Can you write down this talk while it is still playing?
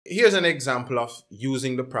here's an example of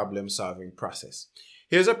using the problem solving process.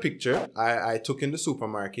 Here's a picture I took in the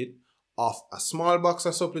supermarket of a small box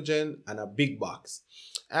of Suppligen and a big box.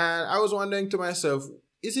 And I was wondering to myself,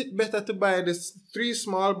 is it better to buy these 3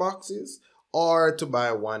 small boxes or to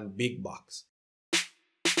buy 1 big box?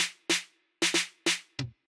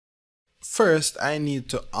 First, I need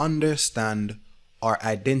to understand or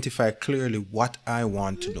identify clearly what I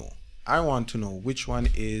want to know. I want to know which one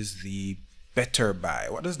is the better buy.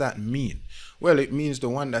 What does that mean? Well, it means the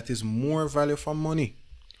one that is more value for money.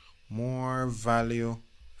 More value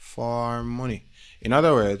for money. In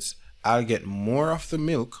other words, I'll get more of the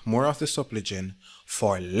milk, more of the Suppligen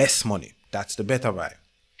for less money. That's the better buy.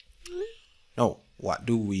 Now, what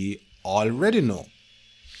do we already know?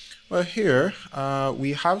 Well, here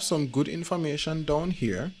we have some good information down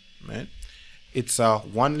here, right? It's a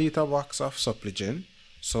 1 liter box of Suppligen.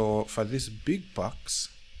 So for this big box,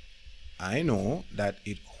 I know that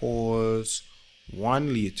it holds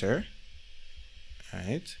 1 liter,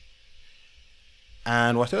 right?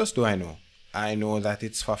 And what else do I know? I know that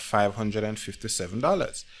it's for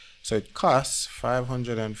 $557. So it costs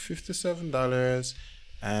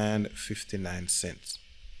 $557.59.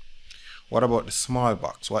 What about the small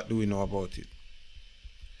box? What do we know about it?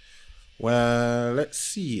 Well, let's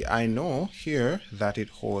see. I know here that it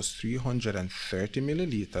holds 330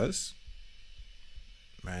 milliliters,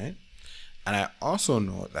 right? And I also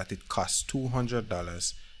know that it costs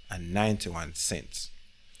 $200.91.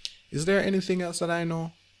 Is there anything else that I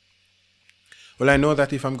know? Well, I know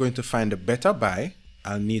that if I'm going to find a better buy,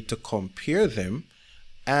 I'll need to compare them.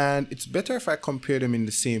 And it's better if I compare them in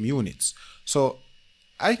the same units. So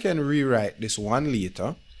I can rewrite this 1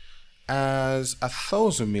 liter as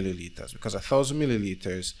 1,000 milliliters because 1,000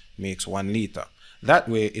 milliliters makes 1 liter. That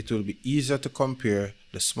way it will be easier to compare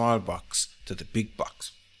the small box to the big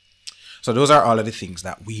box. So those are all of the things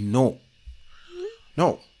that we know.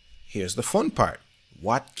 Now, here's the fun part.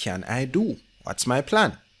 What can I do? What's my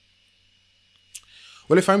plan?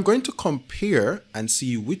 Well, if I'm going to compare and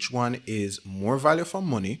see which one is more value for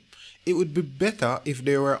money, it would be better if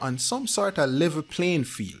they were on some sort of level playing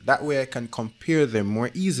field. That way I can compare them more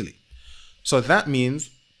easily. So that means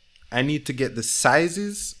I need to get the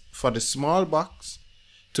sizes for the small box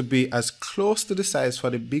to be as close to the size for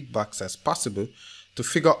the big box as possible to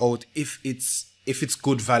figure out if it's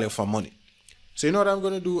good value for money. So you know what I'm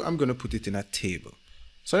going to do? I'm going to put it in a table.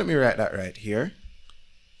 So let me write that right here.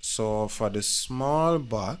 So for the small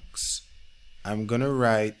box, I'm going to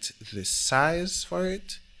write the size for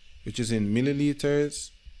it, which is in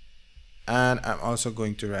milliliters. And I'm also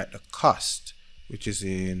going to write the cost, which is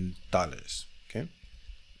in dollars. Okay.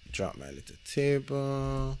 Drop my little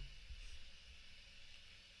table.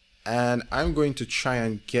 And I'm going to try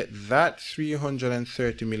and get that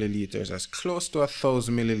 330 milliliters as close to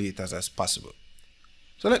 1,000 milliliters as possible.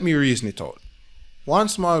 So let me reason it out. 1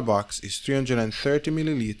 small box is 330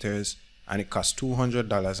 milliliters and it costs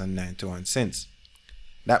 $200.91.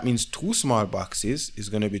 That means 2 small boxes is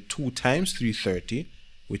going to be 2 times 330,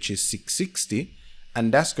 which is 660.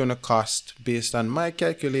 And that's going to cost, based on my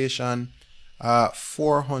calculation,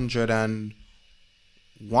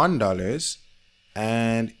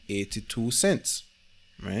 $401.82,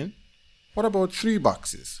 right? What about 3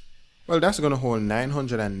 boxes? Well, that's going to hold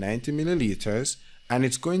 990 milliliters and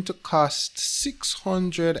it's going to cost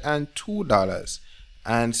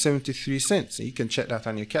 $602.73. You can check that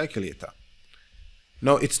on your calculator.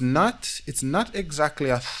 Now, it's not exactly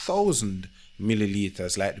 1,000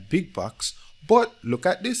 milliliters like the big box, but look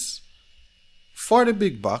at this. For the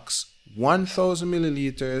big box, 1,000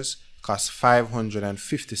 milliliters costs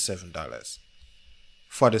 $557.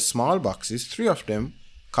 For the small boxes, 3 of them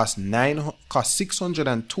cost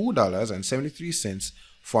 $602.73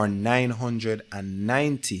 for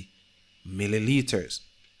 990 milliliters.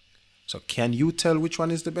 So can you tell which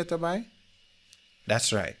one is the better buy?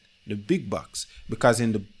 That's right, the big box. Because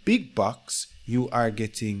in the big box, you are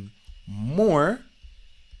getting more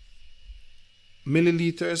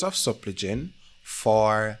milliliters of Suppligen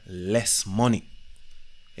for less money.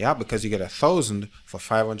 Yeah, because you get 1,000 for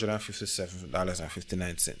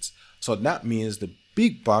 $557.59. So that means the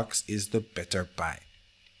big box is the better buy.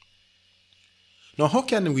 Now, how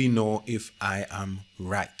can we know if I am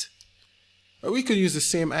right? Well, we could use the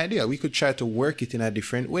same idea. We could try to work it in a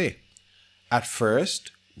different way. At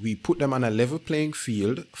first, we put them on a level playing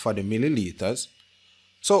field for the milliliters.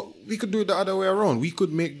 So we could do it the other way around. We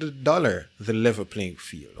could make the dollar the level playing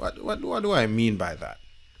field. What do I mean by that?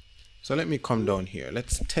 So let me come down here.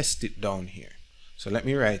 Let's test it down here. So let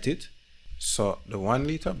me write it. So the 1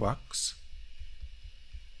 liter box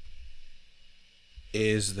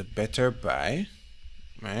is the better buy.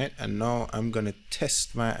 right? And now I'm going to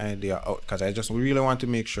test my idea out because I just really want to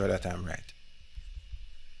make sure that I'm right.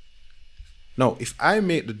 Now, if I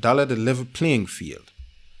make the dollar the level playing field,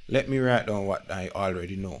 let me write down what I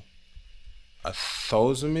already know.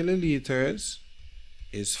 1,000 milliliters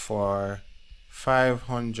is for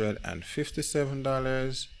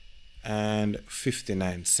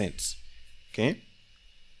 $557.59. Okay?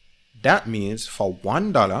 That means for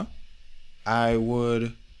 $1, I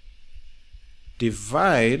would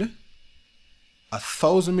divide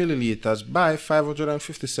 1,000 milliliters by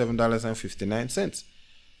 $557.59.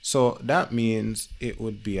 So that means it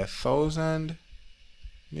would be 1,000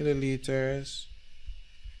 milliliters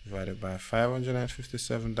divided by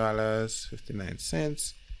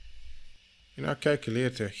 $557.59. In our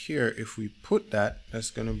calculator here, if we put that, that's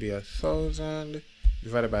going to be 1,000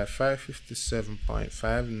 divided by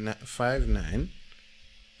 557.59.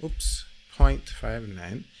 Oops,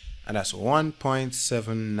 0.59, and that's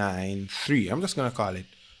 1.793. I'm just going to call it,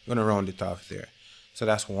 I'm going to round it off there. So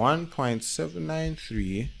that's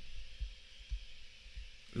 1.793.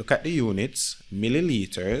 Look at the units,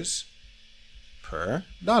 milliliters per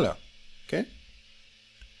dollar. Okay.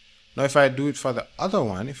 Now if I do it for the other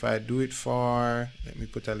one, if I do it for, let me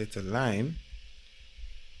put a little line,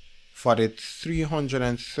 for the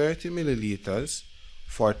 330 milliliters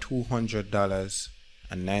for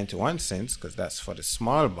 $200.91, because that's for the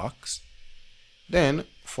small box, then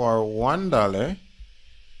for $1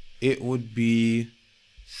 it would be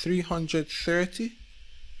 330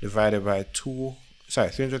 divided by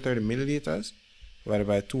 330 milliliters divided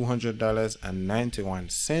by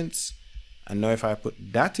 $200.91. And now if I put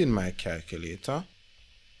that in my calculator,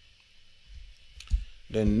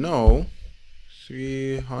 then now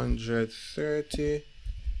 330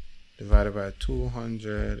 divided by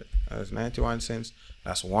 200 as 91 cents,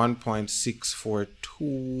 that's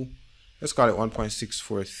 1.642, let's call it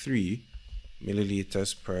 1.643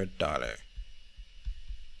 milliliters per dollar.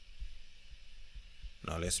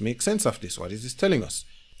 Now let's make sense of this. What is this telling us?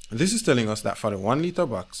 This is telling us that for the 1 liter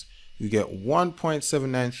box, you get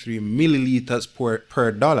 1.793 milliliters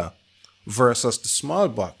per dollar versus the small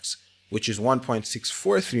box, which is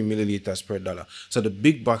 1.643 milliliters per dollar. So the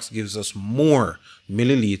big box gives us more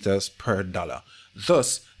milliliters per dollar.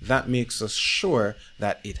 Thus, that makes us sure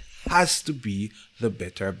that it has to be the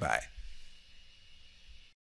better buy.